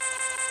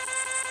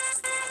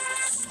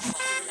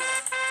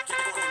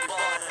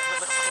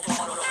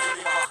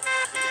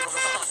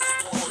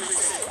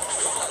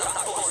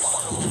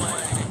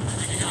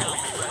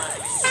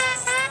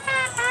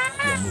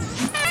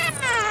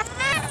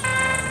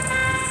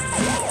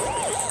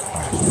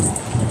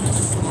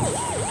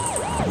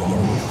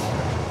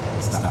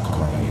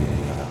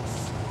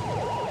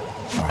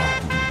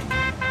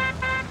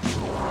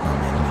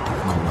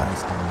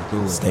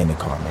stay in the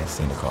car, man.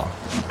 Stay in the car.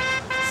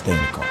 Stay in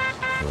the car.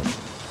 Good.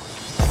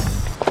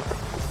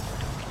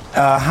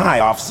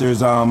 Hi, officers.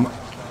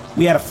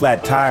 We had a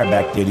flat tire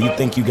back there. Do you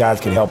think you guys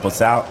could help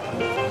us out?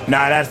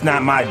 Nah, that's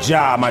not my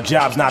job. My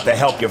job's not to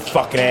help your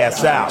fucking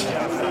ass out.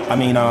 I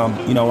mean,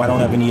 you know, I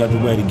don't have any other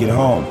way to get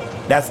home.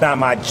 That's not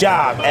my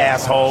job,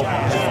 asshole.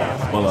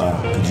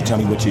 Well, could you tell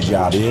me what your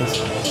job is?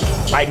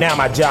 Right now,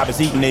 my job is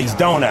eating these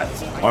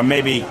donuts. Or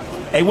maybe...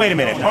 Hey, wait a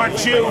minute,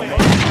 aren't you?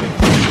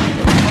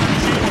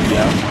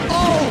 Yeah.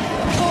 Oh,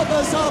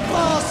 coppers are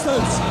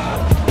bastards!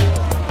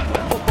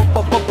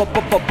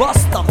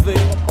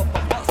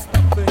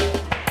 Bastard.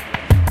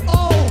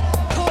 Oh,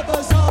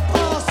 coppers are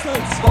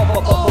bastards! Oh,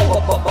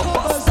 coppers are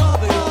bastards!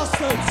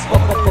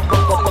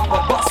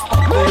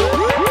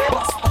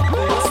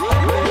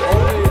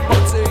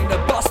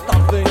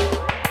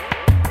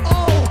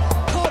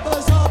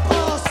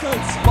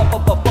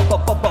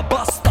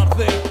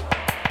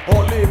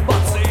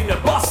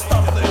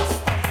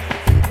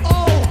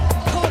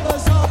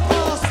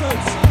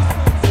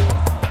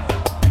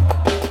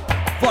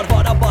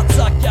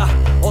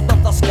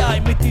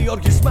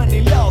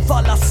 Οργισμένη λέω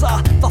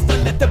θάλασσα, θα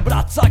θέλετε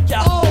μπρατσάκια.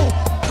 Oh,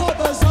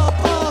 coppers are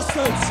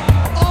bastards.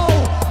 Oh,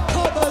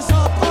 coppers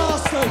are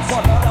bastards.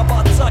 Βαρβάρα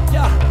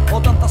μπατσάκια,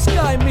 όταν τα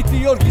σκάει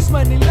μύτη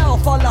οργισμένη λέω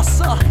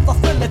θάλασσα, θα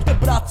θέλετε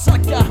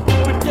μπρατσάκια.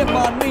 Υπήρχε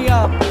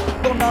μανία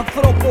των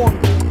ανθρώπων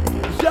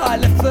για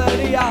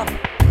ελευθερία,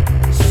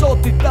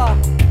 ισότητα,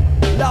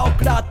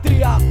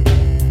 λαοκρατία.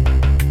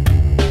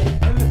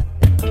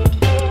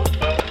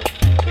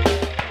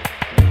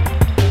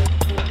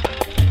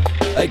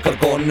 Hey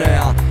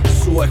κορκονέα,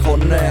 σου έχω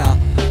νέα.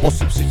 Πως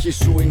η ψυχή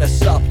σου είναι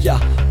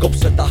σάπια.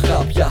 Κόψε τα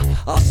χάπια,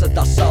 άσε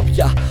τα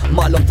σάπια.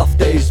 Μάλλον θα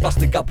φταίει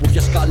σβαστικά που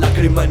έχεις καλά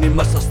κρυμμένη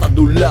μέσα στα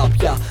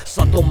ντουλάπια.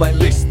 Σαν το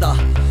μελίστα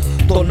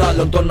τον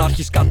άλλον τον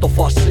αρχισκάτο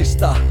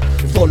φασίστα.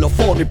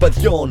 Δολοφόνοι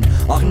παιδιών,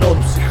 αγνών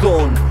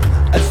ψυχών.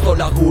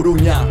 Ένστολα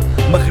γουρούνια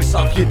με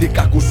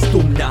χρυσαυγητικά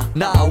κουστούμια.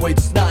 Now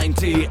it's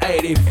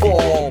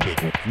 1984.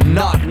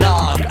 Knock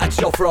knock at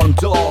your front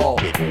door.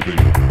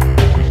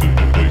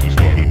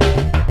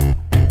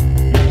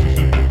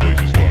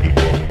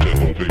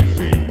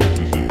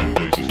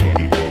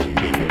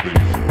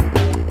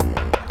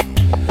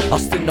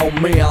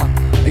 Αστυνομία,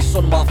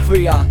 ίσον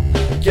μαφία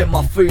και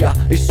μαφία,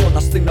 ίσον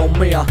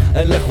αστυνομία.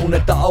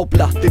 Ελέγχουνε τα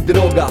όπλα, την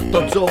τρόγκα,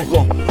 τον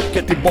τζόγο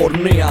και την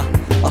πορνεία.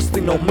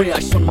 Αστυνομία,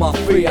 ίσον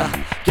μαφία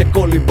και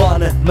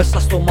κολυμπάνε μέσα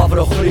στο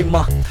μαύρο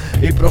χρήμα.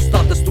 Οι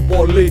προστάτες του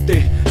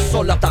πολίτη, σ'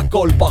 όλα τα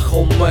κόλπα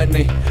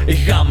χωμένοι, οι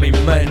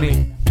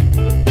γαμημένοι.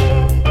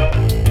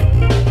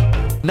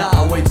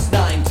 Now it's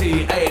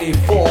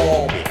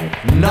 1984.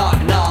 Knock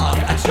knock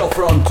at your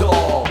front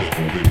door.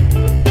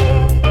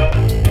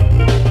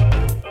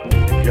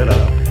 Get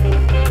up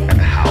and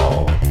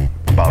howl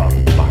about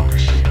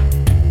democracy.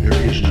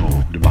 There is no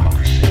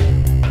democracy.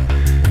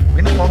 We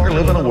no longer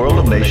live in a world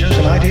of nations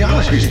and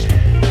ideologies.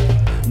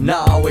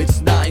 Now it's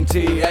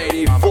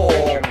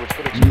 1984.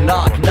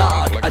 Knock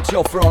knock at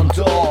your front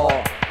door.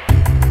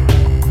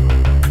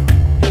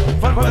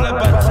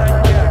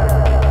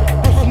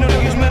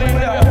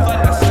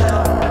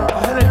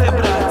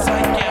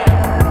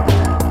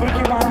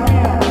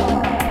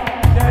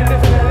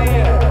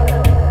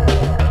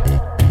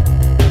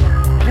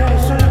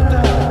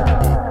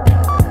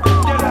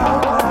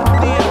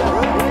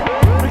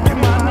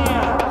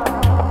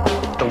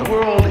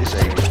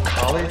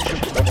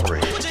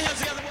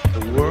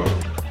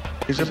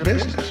 Is a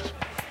business.